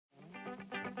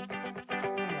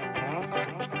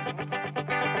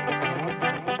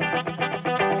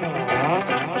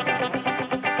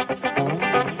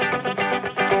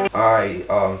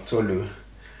Hi, Tolu.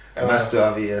 Nice to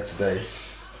have you here today.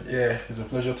 Yeah, it's a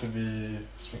pleasure to be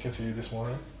speaking to you this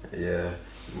morning. Yeah,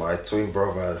 my twin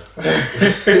brother.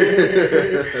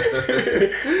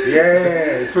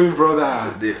 Yeah, twin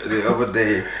brother. The other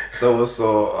day, someone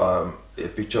saw a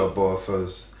picture of both of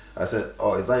us. I said,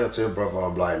 "Oh, is that your twin brother?"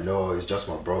 I'm like, "No, it's just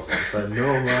my brother." He said, "No,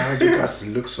 man, you guys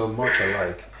look so much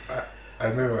alike."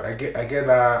 I know. I get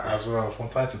that as well from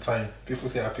time to time. People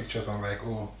see our pictures. I'm like,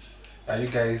 oh, are you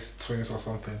guys twins or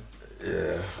something?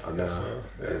 Yeah, I know. So,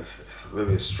 yeah.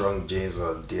 Maybe strong genes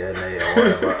or DNA or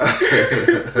whatever.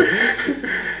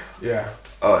 Yeah.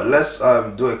 Let's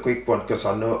do a quick one because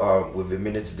I know we've been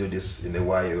meaning to do this in a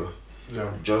while.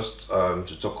 Yeah. Just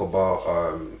to talk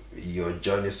about your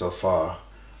journey so far,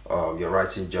 your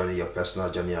writing journey, your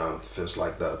personal journey, and things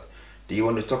like that. Do you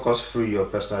want to talk us through your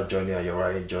personal journey and your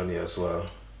writing journey as well?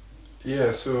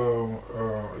 Yeah. So,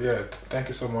 yeah. Thank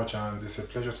you so much, and it's a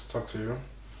pleasure to talk to you.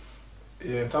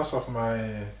 Yeah, in terms of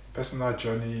my personal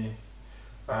journey,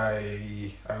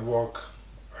 I work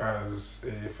as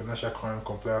a financial crime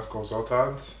compliance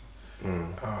consultant.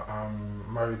 Mm.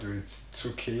 I'm married with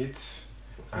 2 kids,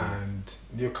 and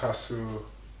Newcastle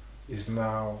is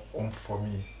now home for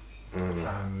me.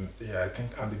 And yeah, I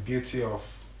think, and the beauty of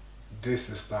this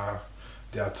is that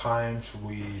there are times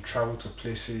we travel to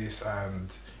places and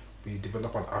we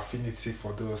develop an affinity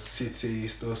for those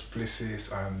cities, those places,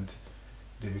 and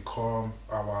they become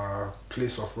our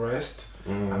place of rest.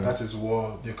 And that is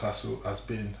what Newcastle has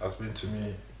been to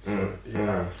me. So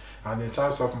yeah. And in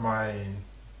terms of my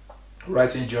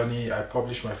writing journey, I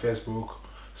published my first book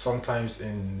sometimes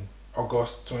in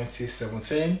August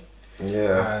 2017.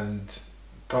 Yeah. And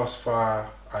thus far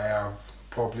I have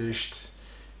published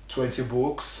 20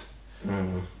 books,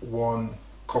 won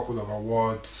a couple of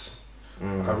awards.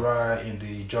 I write in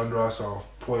the genres of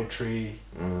poetry,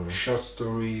 short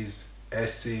stories,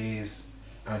 essays,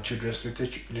 and children's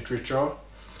literature.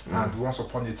 And once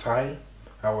upon a time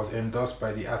I was endorsed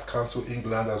by the Arts Council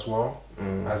England as well,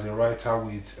 as a writer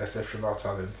with exceptional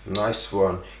talent. Nice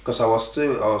one. Because I was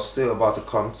still about to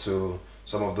come to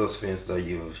some of those things that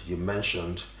you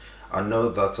mentioned. I know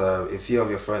that a few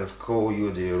of your friends call you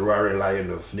the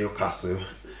Lion of Newcastle,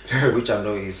 which I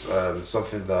know is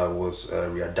something that was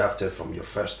readapted from your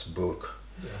first book.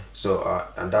 Yeah. So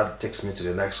and that takes me to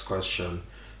the next question.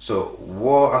 So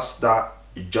what has that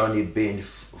journey been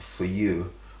for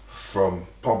you from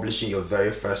publishing your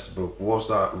very first book? What's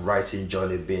that writing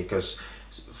journey been? Because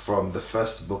from the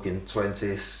first book in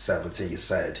 2017 you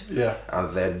said, Yeah.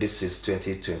 and then this is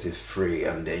 2023,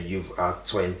 and then you've had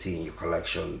 20 in your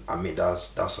collection. I mean,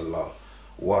 that's a lot.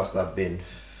 What's that been?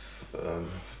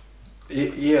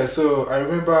 Yeah, so I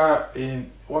remember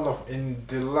in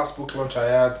the last book launch I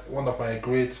had, one of my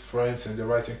great friends in the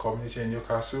writing community in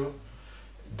Newcastle,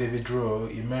 David Rowe,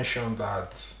 he mentioned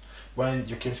that when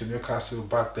you came to Newcastle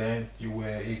back then, you were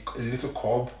a little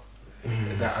cub,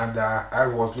 and I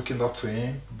was looking up to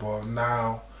him, but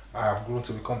now I have grown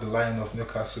to become the Lion of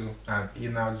Newcastle, and he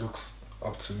now looks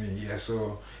up to me. Yeah,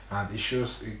 so, and it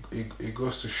shows, it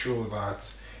goes to show that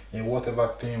in whatever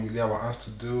thing we lay our hands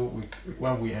to do,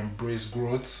 when we embrace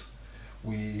growth,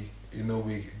 we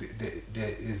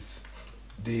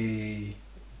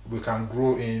can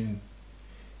grow in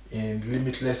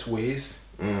limitless ways.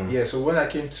 Yeah, so when I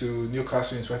came to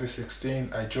Newcastle in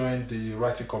 2016, I joined the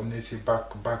writing community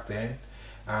back then,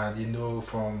 and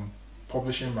from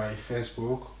publishing my first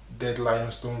book, Dead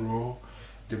Lions Don't Roll,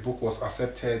 the book was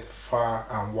accepted far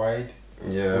and wide.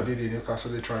 Yeah. Within the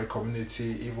Newcastle literary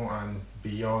community, even and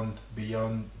beyond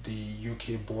the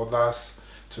UK borders,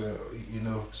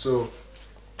 so.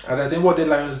 And I think what Dead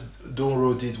Lions Don't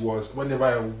Roll did was, whenever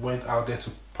I went out there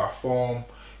to perform,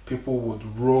 people would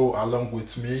roll along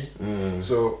with me.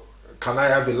 So can I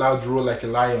have a loud roll like a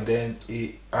lion?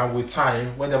 And with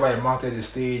time, whenever I mounted the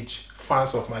stage,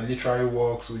 fans of my literary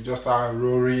works would just start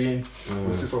roaring.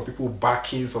 We see some people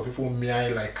barking, some people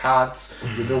meowing like cats.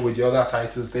 With the other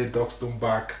titles, Dead Dogs Don't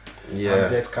Bark, Yeah.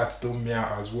 and Dead Cats Don't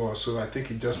Meow as well. So I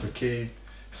think it just became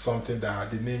something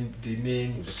that the name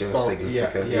Became stuck.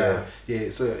 significant. Yeah.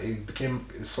 So it became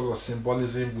a sort of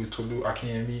symbolism with Tolu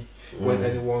Akinyemi. When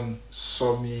anyone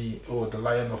saw me, oh, the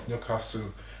Lion of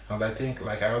Newcastle, and I think,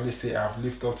 like I always say, I've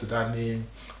lived up to that name.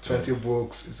 20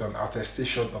 books is an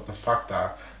attestation of the fact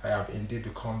that I have indeed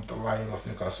become the Lion of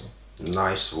Newcastle.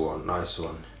 Nice one, nice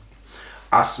one.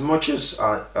 As much as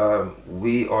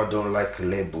we all don't like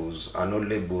labels, I know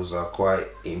labels are quite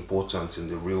important in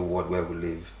the real world where we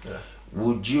live. Yeah.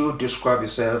 Would you describe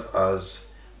yourself as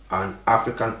an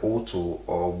African author,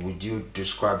 or would you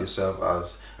describe yourself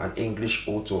as an English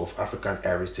author of African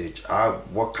heritage?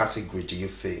 What category do you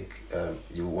think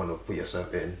you want to put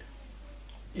yourself in?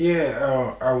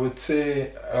 Yeah, I would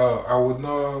say I would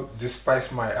not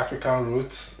despise my African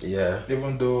roots, Yeah.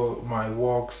 even though my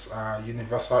works are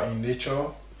universal in nature,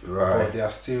 but Right. they are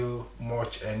still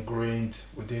much ingrained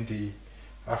within the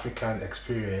African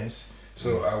experience.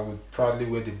 So I would proudly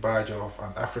wear the badge of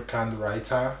an African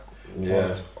writer, Yeah.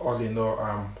 but all in all,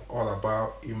 I'm all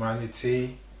about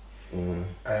humanity. Mm.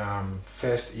 I am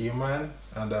first human,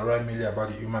 and I write mainly about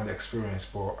the human experience,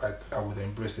 but I would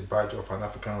embrace the badge of an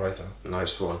African writer.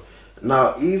 Nice one.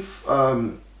 Now, if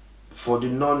for the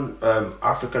non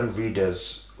African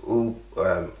readers who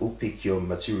pick your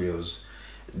materials,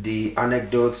 the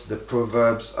anecdotes, the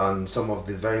proverbs, and some of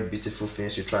the very beautiful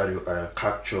things you try to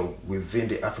capture within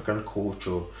the African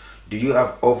culture, do you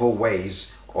have other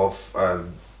ways of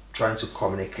trying to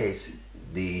communicate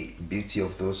the beauty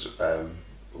of those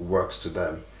works to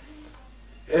them?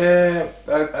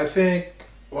 I think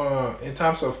in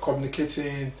terms of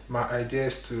communicating my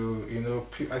ideas to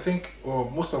I think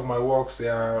most of my works they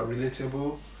are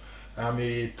relatable. I'm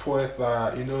a poet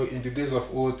that in the days of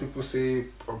old people say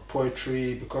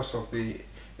poetry because of the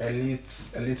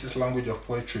elitist language of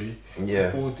poetry.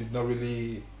 Yeah. People did not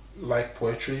really like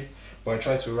poetry, but I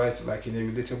try to write like in a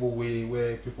relatable way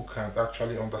where people can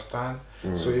actually understand.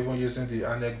 So even using the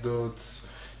anecdotes,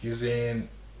 using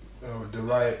the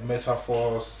right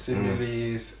metaphors,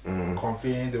 similes,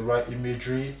 conveying the right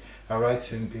imagery. I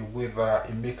write in a way that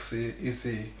it makes it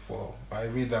easy for my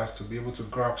readers to be able to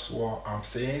grasp what I'm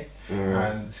saying.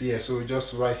 And yeah, so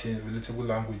just write in relatable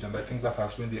language, and I think that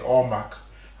has been the hallmark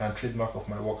and trademark of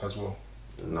my work as well.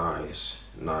 Nice,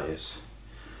 nice.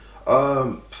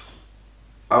 Um,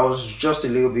 I was just a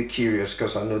little bit curious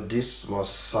because I know this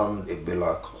must sound a bit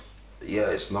like, yeah,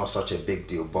 it's not such a big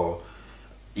deal, but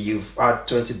you've had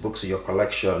 20 books in your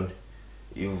collection,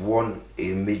 you've won a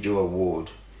major award,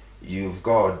 you've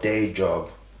got a day job,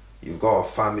 you've got a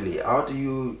family. How do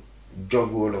you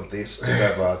juggle all of this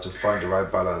together to find the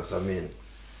right balance? I mean,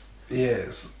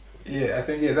 Yes. Yeah, I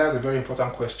think that's a very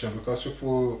important question because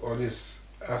people always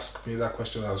ask me that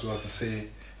question as well to say,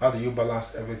 how do you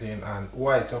balance everything? And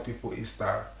what I tell people is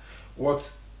that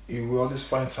what you will always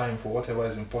find time for whatever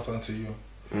is important to you.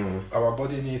 Our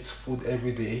body needs food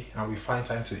every day and we find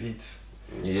time to eat.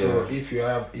 yeah. So if you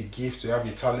have a gift, you have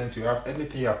a talent, you have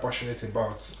anything you are passionate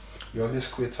about, you always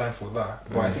create time for that.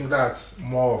 But I think that's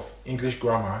more of English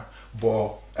grammar.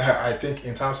 But I think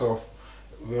in terms of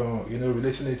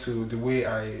relating it to the way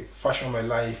I fashion my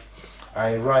life,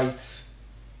 I write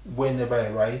whenever I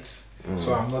write.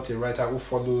 So I'm not a writer who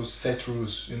follows set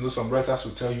rules. Some writers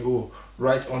will tell you, oh,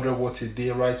 write 100 words a day,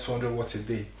 write 200 words a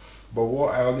day. But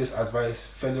what I always advise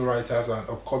fellow writers and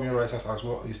upcoming writers as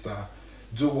well is that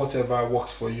do whatever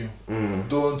works for you.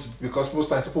 Don't, because most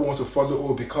times people want to follow,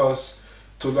 oh, because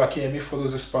Tolu Akinyemi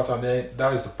follows this pattern, then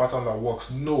that is the pattern that works.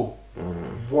 No,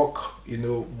 work,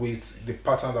 with the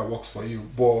pattern that works for you.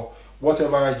 But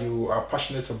whatever you are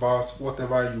passionate about,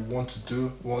 whatever you want to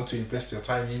do, want to invest your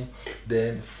time in,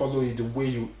 then follow it the way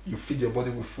you feed your body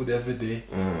with food every day.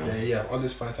 Then yeah,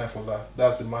 always find time for that.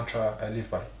 That's the mantra I live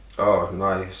by. Oh,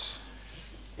 nice.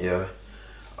 Yeah.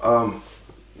 Um,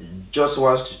 just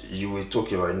whilst you were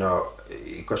talking right now,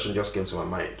 a question just came to my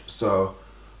mind. So,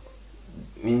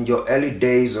 in your early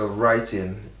days of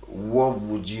writing, what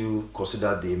would you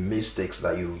consider the mistakes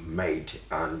that you made?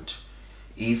 And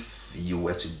if you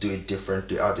were to do it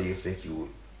differently, how do you think you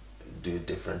would do it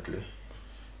differently?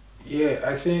 Yeah,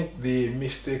 I think the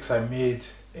mistakes I made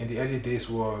in the early days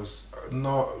was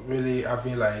not really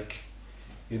having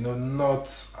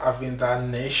not having that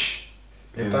niche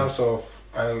in terms of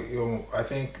I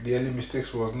think the early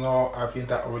mistakes was not having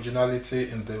that originality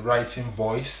in the writing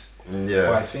voice. Yeah.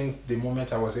 But I think the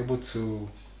moment I was able to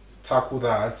tackle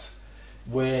that,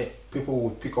 where people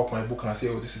would pick up my book and say,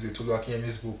 oh, this is a Tolu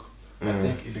Akinyemi's book, I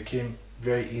think it became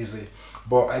very easy.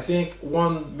 But I think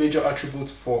one major attribute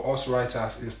for us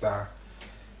writers is that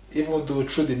even though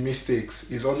through the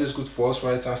mistakes, it's always good for us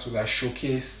writers to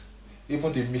showcase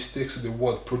even the mistakes to the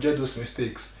world, project those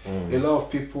mistakes. A lot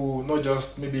of people, not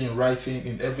just maybe in writing,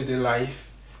 in everyday life,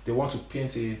 they want to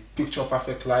paint a picture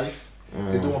perfect life.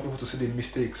 They don't want people to see the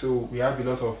mistakes. So we have a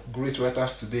lot of great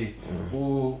writers today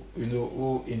who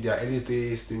in their early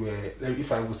days they were,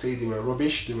 if I would say, they were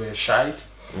rubbish, they were shite,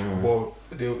 but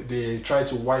they try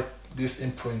to wipe this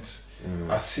imprint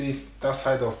as if that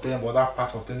side of them or that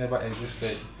part of them never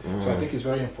existed. So I think it's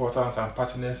very important and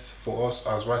pertinent for us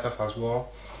as writers as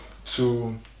well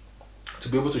to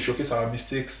be able to showcase our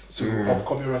mistakes to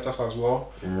upcoming writers as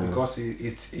well, because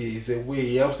it's a way,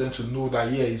 it helps them to know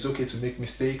that yeah, it's okay to make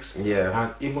mistakes,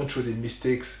 and even through the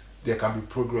mistakes there can be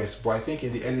progress. But I think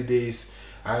in the early days,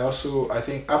 I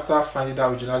think after finding that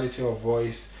originality of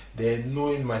voice, then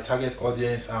knowing my target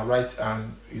audience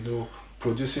and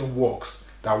producing works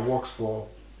that works for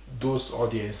those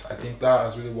audience. I think that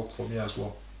has really worked for me as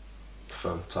well.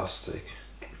 Fantastic.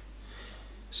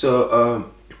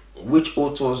 So, which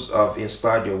authors have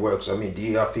inspired your works? I mean, do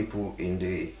you have people in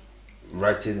the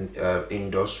writing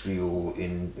industry or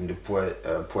in the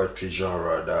poetry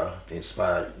genre that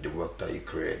inspire the work that you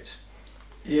create?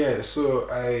 Yeah, so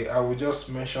I would just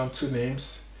mention two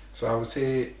names. So I would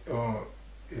say a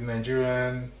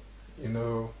Nigerian,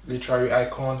 literary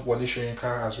icon, Wale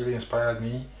Soyinka has really inspired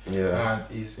me. Yeah. And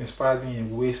it's inspired me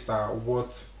in ways that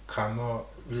what cannot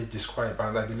really describe.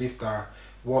 And I believe that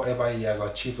whatever he has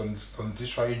achieved on this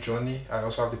literary journey, I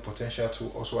also have the potential to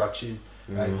also achieve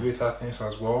like greater things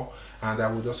as well. And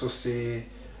I would also say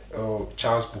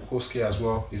Charles Bukowski as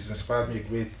well. He's inspired me a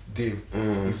great deal.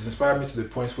 He's inspired me to the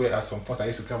point where at some point I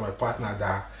used to tell my partner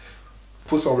that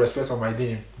put some respect on my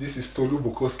name. This is Tolu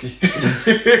Bukowski.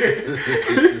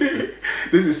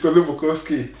 This is Tolu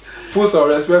Bukowski. Put some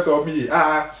respect on me.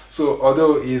 So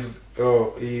although he's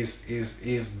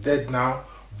dead now,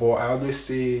 but I always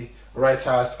say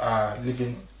writers are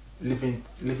living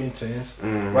things.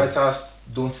 Writers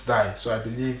don't die. So I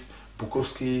believe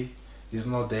Bukowski is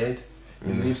not dead.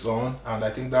 He lives on, and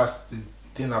I think that's the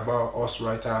thing about us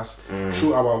writers.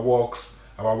 Through our works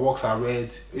are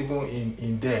read. Even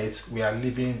in death, we are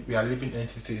living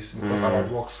entities, because our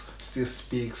works still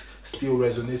speaks, still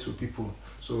resonates with people.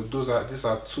 So these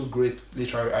are two great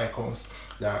literary icons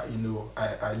that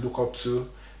I look up to,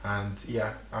 and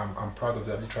yeah, I'm proud of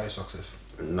their literary success.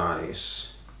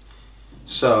 Nice.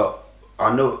 So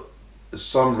I know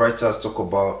some writers talk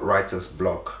about writer's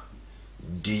block.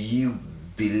 Do you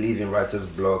believe in writer's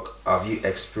block? Have you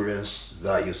experienced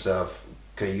that yourself?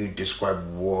 Can you describe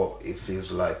what it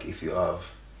feels like if you have?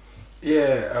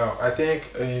 Yeah, I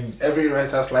think in every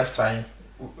writer's lifetime,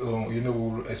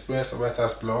 will experience a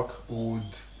writer's block.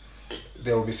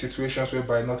 There will be situations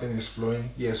whereby nothing is flowing.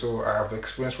 Yeah, so I have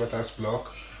experienced writer's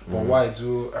block. But what I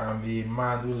do, I'm a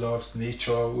man who loves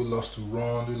nature, who loves to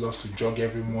run, who loves to jog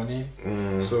every morning.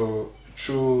 So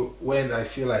when I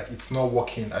feel like it's not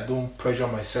working, I don't pressure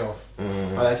myself.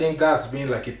 And I think that's been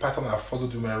like a pattern I've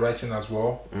followed with my writing as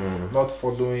well. Not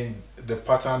following the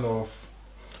pattern of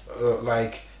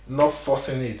like not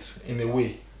forcing it in a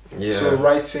way. Yeah. So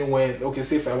writing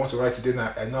say if I want to write today,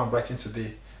 I know I'm writing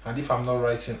today. And if I'm not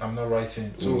writing, I'm not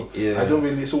writing. So I don't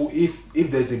really. So if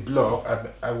there's a block,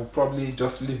 I will probably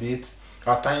just leave it.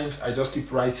 At times, I just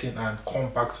keep writing and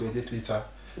come back to it later.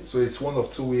 So it's one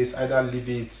of two ways: either leave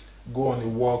it, go on a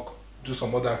walk, do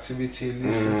some other activity,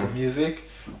 listen to music,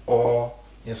 or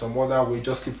in some other way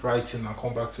just keep writing and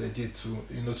come back to edit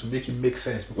to make it make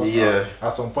sense. Because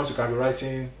at some point you can be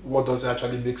writing what doesn't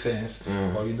actually make sense,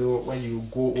 but when you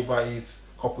go over it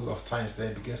a couple of times, then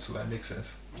it begins to like make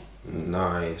sense.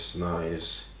 Nice.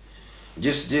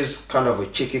 Just kind of a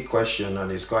tricky question,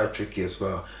 and it's quite tricky as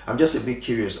well. I'm just a bit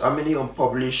curious. How many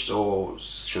unpublished, or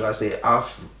should I say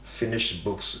half-finished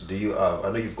books do you have?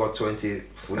 I know you've got 20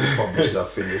 fully published and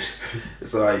finished.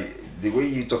 So the way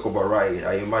you talk about writing,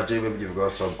 I imagine maybe you've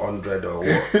got some 100 or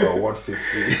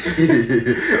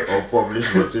 150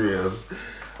 unpublished materials.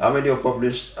 How many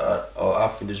unpublished or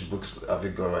half-finished books have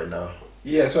you got right now?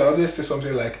 Yeah, so I always say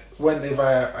something like,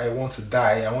 whenever I want to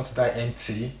die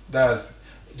empty. That's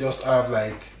just have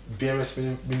like barest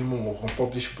minimum of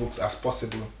unpublished books as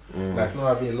possible. Like not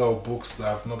having a lot of books that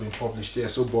have not been published there.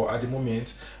 So, but at the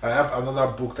moment, I have another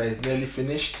book that is nearly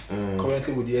finished.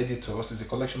 Currently with the editors, it's a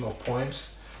collection of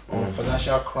poems on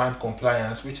financial crime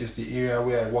compliance, which is the area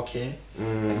where I work in.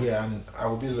 And I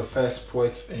will be the first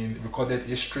poet in recorded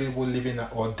history, who living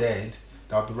or dead,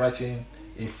 that will be writing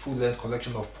a full-length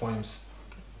collection of poems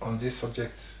on this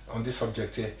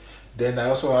subject here. Then I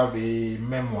also have a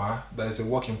memoir that is a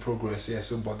work in progress here.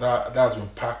 So, but that has been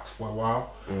packed for a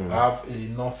while. I have a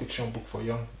non-fiction book for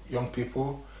young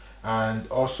people, and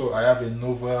also I have a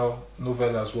novel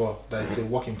as well that is a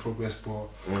work in progress. But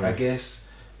I guess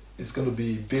it's going to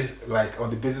be like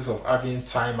on the basis of having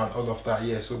time and all of that.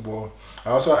 Yeah. So, but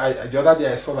the other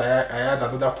day I saw that I had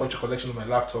another poetry collection on my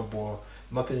laptop, but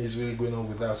nothing is really going on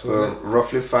with that. So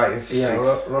roughly 5, 6? Yeah,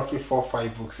 roughly 4 or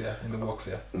 5 books in the works.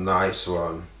 Yeah. Nice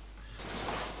one.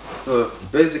 So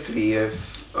basically,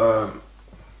 if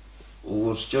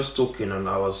was just talking and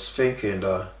I was thinking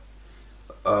that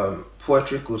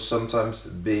poetry could sometimes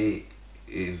be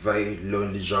a very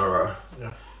lonely genre.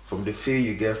 Yeah. From the feel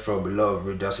you get from a lot of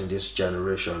readers in this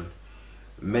generation,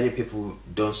 many people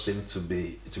don't seem to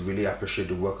really appreciate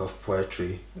the work of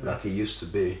poetry like it used to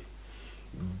be.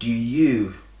 Do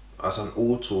you, as an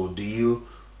author,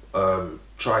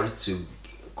 try to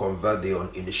convert the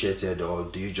uninitiated, or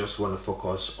do you just want to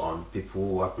focus on people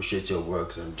who appreciate your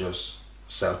works and just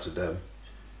sell to them?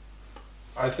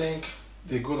 I think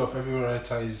the goal of every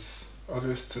writer is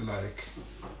always to like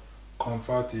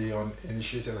convert the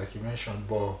uninitiated, like you mentioned.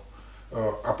 But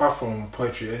apart from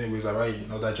poetry, anyways, I write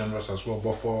in other genres as well.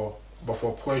 But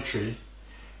for poetry,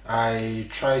 I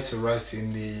try to write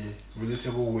in a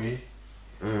relatable way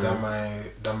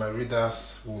that my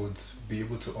readers would be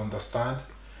able to understand.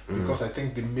 Because I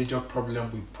think the major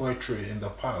problem with poetry in the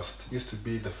past used to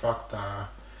be the fact that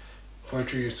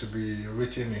poetry used to be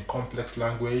written in complex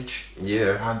language, and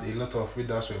a lot of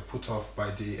readers were put off by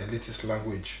the elitist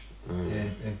language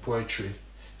in poetry.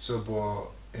 So,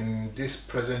 but in this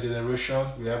present generation,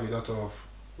 we have a lot of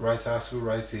writers who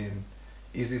write in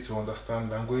easy to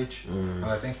understand language, and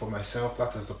I think for myself,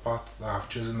 that is the path that I've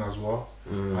chosen as well.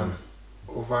 And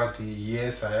over the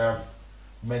years, I have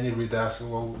many readers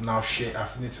who now share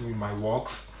affinity with my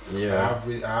works. I have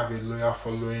a loyal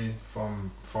following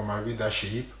from my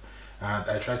readership, and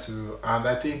I try to, and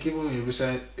I think even in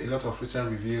a lot of recent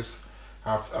reviews,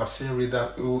 I've seen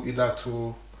readers who either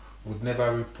too would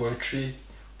never read poetry,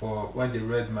 but when they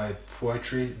read my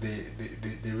poetry,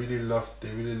 they really loved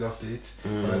it.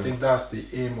 But I think that's the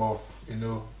aim of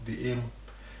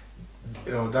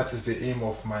that is the aim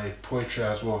of my poetry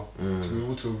as well, to be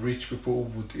able to reach people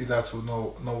who would either to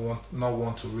not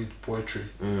want to read poetry.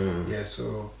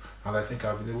 So, and I think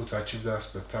I've been able to achieve that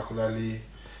spectacularly.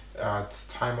 At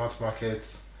Time Out Market,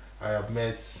 I have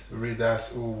met readers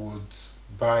who would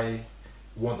buy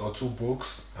 1 or 2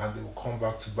 books and they will come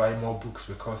back to buy more books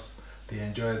because they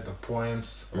enjoyed the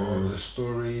poems or the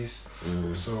stories.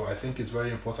 So I think it's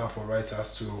very important for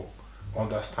writers to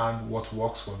understand what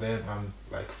works for them and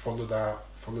like follow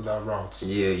that route.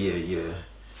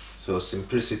 So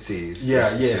simplicity is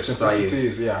simplicity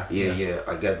is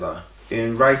I get that.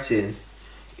 In writing,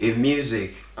 in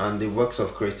music, and the works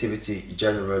of creativity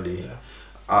generally,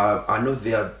 I know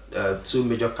there are 2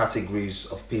 major categories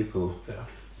of people.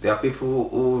 There are people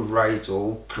who write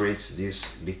or who create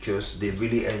this because they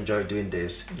really enjoy doing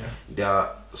this. There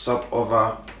are some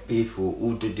other people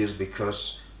who do this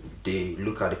because they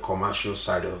look at the commercial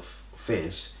side of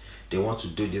things. They want to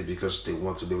do this because they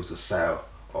want to be able to sell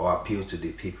or appeal to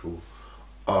the people.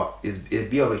 It's a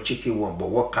bit of a tricky one, but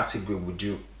what category would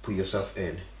you put yourself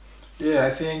in?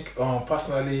 I think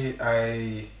personally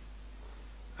I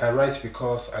write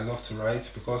because I love to write,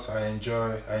 because I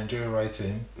enjoy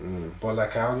writing. But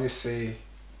like I always say,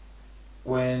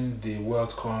 when the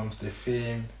wealth comes, the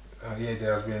fame,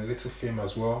 there has been little fame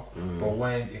as well. But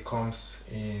when it comes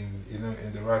in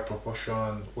the right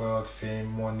proportion, wealth, fame,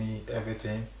 money,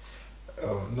 everything,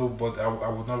 no, but I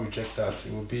would not reject that.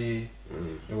 It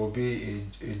will be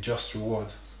a just reward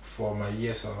for my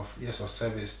years of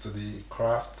service to the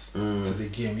craft, to the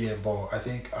game. But I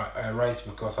think I write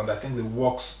because, and I think the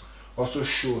works also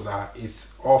show that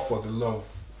it's all for the love.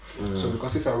 So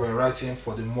because if I were writing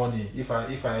for the money, if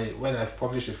I when I've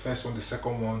published the first one, the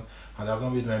second one, and I've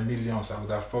not made my millions, I would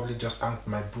have probably just hanged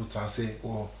my boots and say,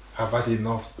 oh, I've had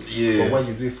enough. But when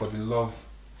you do it for the love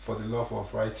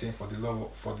of writing, for the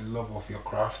love of your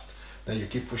craft, then you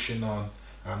keep pushing on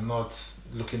and not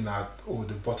looking at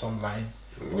the bottom line.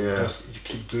 Just you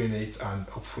keep doing it, and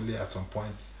hopefully at some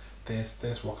point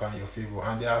things work out in your favor.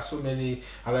 And there are so many,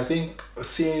 and I think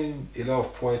seeing a lot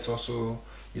of poets also,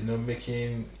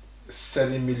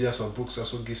 selling millions of books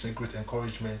also gives me great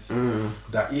encouragement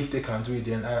that if they can do it,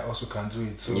 then I also can do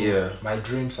it. So my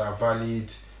dreams are valid,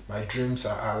 my dreams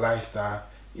are alive, that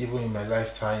even in my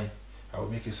lifetime I will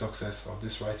make a success of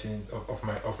this writing, of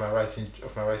my writing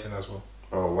as well.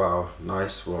 Oh wow,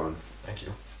 nice one. Thank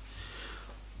you.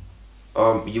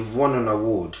 You've won an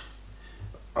award.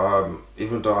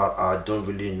 Even though I don't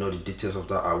really know the details of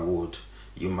that award,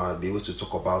 you might be able to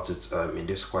talk about it in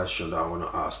this question that I want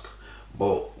to ask.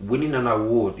 But winning an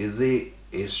award, is it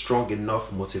a strong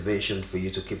enough motivation for you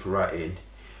to keep writing,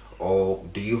 or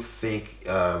do you think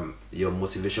your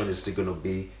motivation is still going to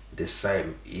be the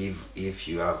same if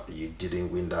you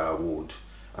didn't win that award?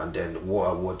 And then what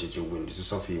award did you win? Is this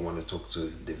something you want to talk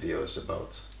to the viewers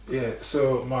about?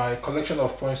 So my collection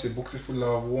of poems, the Booktiful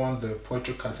Love, won the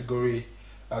poetry category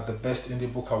at the Best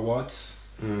Indie Book Awards.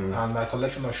 And my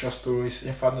collection of short stories,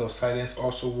 Inferno of Silence,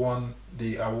 also won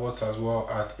the awards as well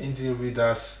at Indie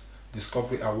Readers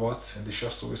Discovery Awards in the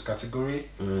short stories category.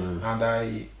 And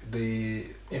the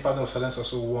Inferior of Silence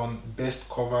also won Best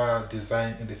Cover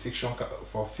Design in the fiction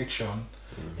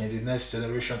in the Next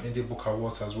Generation Indie Book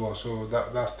Awards as well. So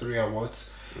that's 3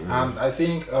 awards. And I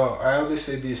think I always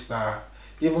say this, that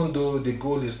even though the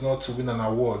goal is not to win an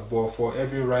award, but for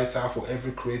every writer, for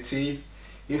every creative,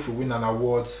 if we win an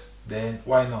award, then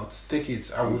why not take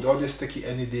it? I would always take it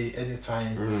any day,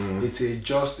 anytime. It's a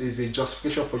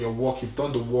justification for your work. You've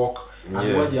done the work, and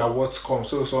when the awards come,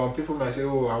 so some people might say,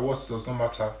 oh, awards does not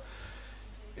matter.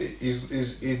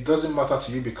 It doesn't matter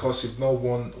to you because you've not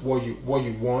won what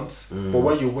you want, but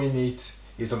when you win it,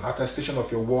 it's an attestation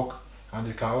of your work, and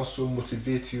it can also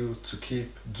motivate you to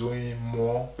keep doing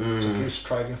more, to keep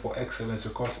striving for excellence,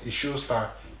 because it shows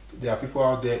that there are people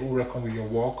out there who reckon with your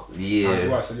work and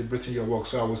who are celebrating your work.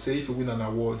 So I would say, if you win an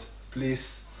award,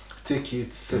 please take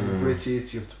it, celebrate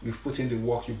it. You've put in the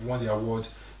work, you've won the award.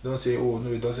 Don't say, oh no,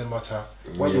 it doesn't matter.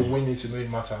 When you win it, you know it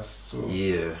matters. So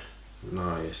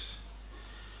nice.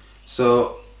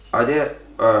 So are there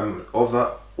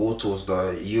other authors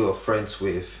that you are friends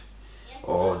with,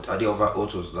 or are there other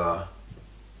authors that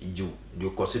you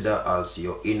consider as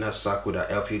your inner circle that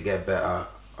help you get better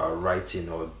at writing,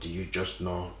 or do you just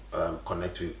not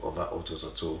connect with other authors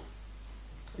at all?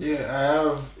 Yeah, I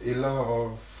have a lot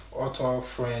of author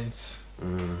friends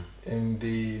in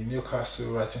the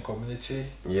Newcastle writing community.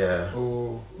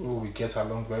 Who we get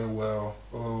along very well.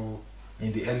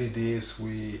 In the early days,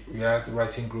 we had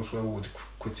writing groups where we would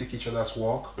critique each other's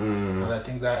work, and I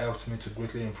think that helped me to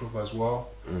greatly improve as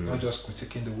well. Not just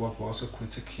critiquing the work, but also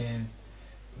critiquing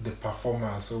the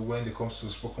performance. So when it comes to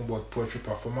spoken word poetry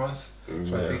performance,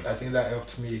 so I think that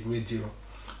helped me a great deal.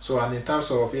 So, and in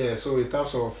terms of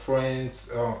friends,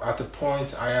 at the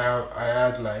point I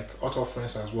had like author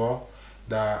friends as well,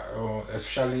 that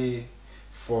especially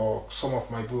for some of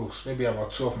my books, maybe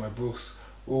about 2 of my books,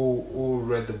 who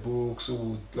read the books, who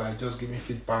would like just give me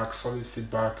feedback, solid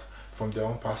feedback from their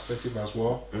own perspective as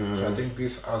well. So I think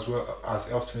this as well has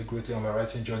helped me greatly on my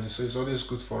writing journey. So it's always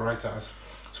good for writers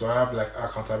to have like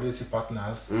accountability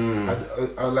partners.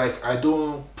 I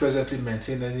don't presently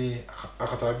maintain any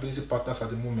accountability partners at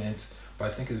the moment,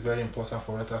 but I think it's very important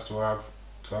for writers to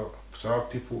have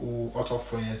people who author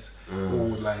friends who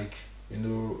would like, you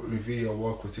know, review your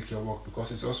work, critique your work,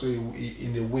 because it's also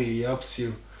in a way it helps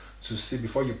you to see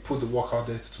before you put the work out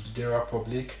there to the general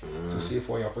public, to see if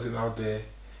what you're putting out there,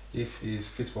 if it's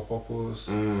fit for purpose,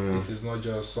 if it's not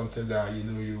just something that, you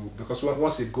know, because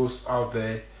once it goes out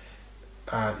there,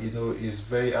 and you know, it's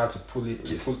very hard to pull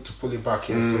it back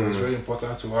in. So it's very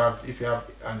important to have, if you have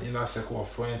an inner circle of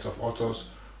friends, of authors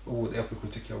who would help you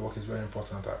critique your work, is very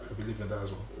important. I believe in that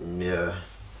as well.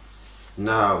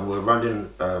 Now we're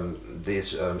running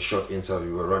this short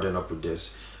interview, we're running up with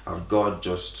this. I've got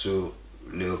just 2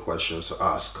 little questions to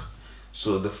ask.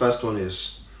 So the first one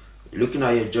is, looking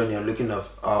at your journey and looking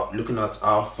at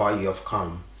how far you have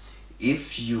come,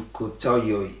 if you could tell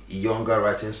your younger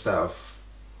writing self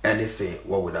anything,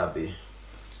 what would that be?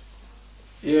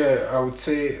 I would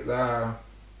say that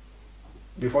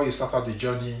before you start out the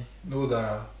journey, know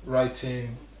that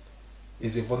writing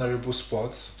is a vulnerable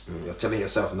sport. You're telling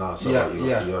yourself now, so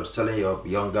you're telling your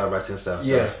younger writing self.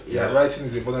 Writing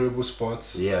is a vulnerable sport.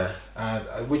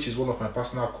 And which is one of my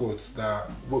personal quotes, that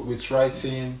with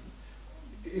writing,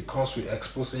 it comes with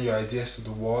exposing your ideas to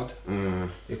the world.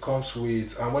 It comes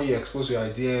with, and when you expose your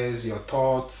ideas, your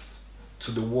thoughts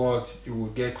to the world, you will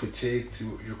get critiqued,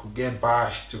 you could get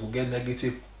bashed, you could get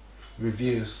negative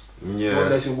reviews. Don't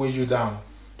let it weigh you down.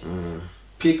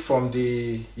 Pick from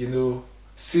the, you know,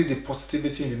 see the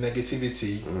positivity in the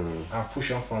negativity and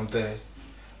push on from there.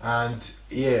 And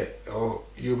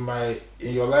you might,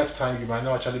 in your lifetime, you might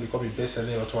not actually become a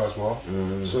best-selling author as well.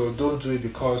 So don't do it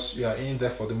because you are in there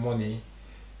for the money.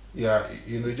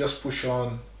 You know, just push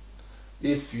on.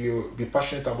 If you be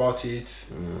passionate about it,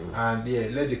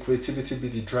 and let the creativity be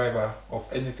the driver of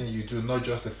anything you do, not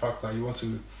just the fact that you want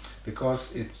to,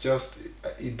 because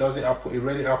it doesn't happen. It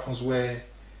really happens where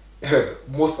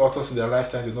most authors in their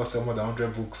lifetime do not sell more than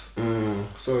 100 books.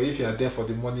 So if you are there for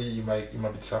the money, you might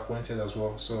be disappointed as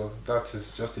well. So that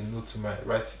is just a note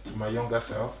to my younger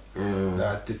self,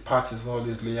 that the path is not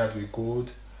always layered with gold.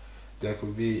 There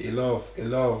could be a lot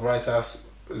of writers.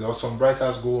 Some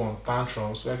writers go on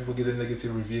tantrums where people give them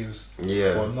negative reviews,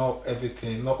 but not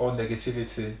all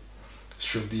negativity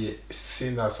should be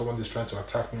seen as someone is trying to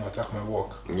attack me or attack my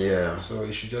work. So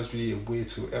it should just be a way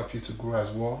to help you to grow as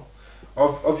well.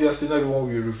 Obviously, not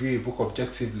everyone will review a book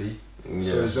objectively,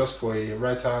 so it's just for a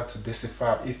writer to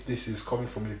decipher if this is coming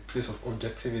from a place of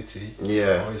objectivity,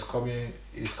 or it's coming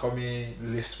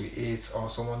laced with hate, or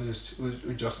someone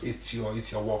who just hates you or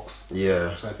hates your works.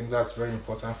 So I think that's very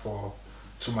important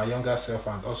to my younger self,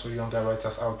 and also younger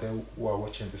writers out there who are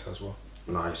watching this as well.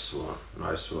 Nice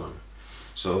one.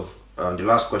 So the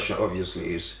last question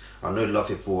obviously is, I know a lot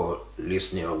of people are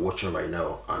listening or watching right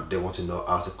now, and they want to know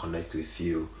how to connect with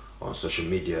you on social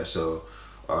media. So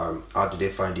how do they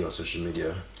find you on social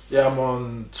media? Yeah, I'm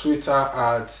on Twitter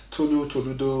at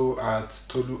Tolutoludo, at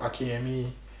Tolu Akinyemi.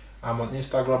 I'm on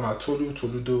Instagram at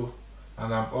Tolutoludo,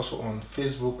 and I'm also on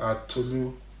Facebook at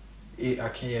Tolu A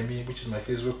Akinyemi, which is my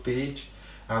Facebook page,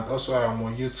 and also I'm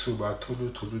on YouTube at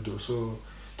Tolutoludo. So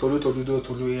Tolutoludo,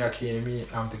 Tolu A Akinyemi,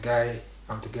 I'm the guy,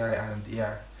 and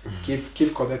yeah,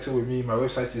 keep connecting with me. My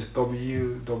website is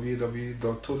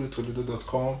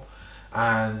www.tolutoludo.com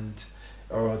and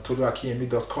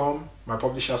toluakinyemi.com. My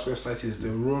publisher's website is the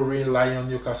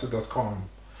roaringlionnewcastle.com.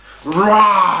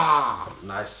 Rah!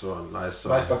 Nice one. Nice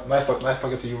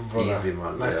talking to you, brother. Easy,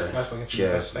 man. Nice Yeah. talking to you.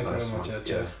 Cheers. Thank you Nice very much. one.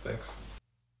 Cheers. Thanks.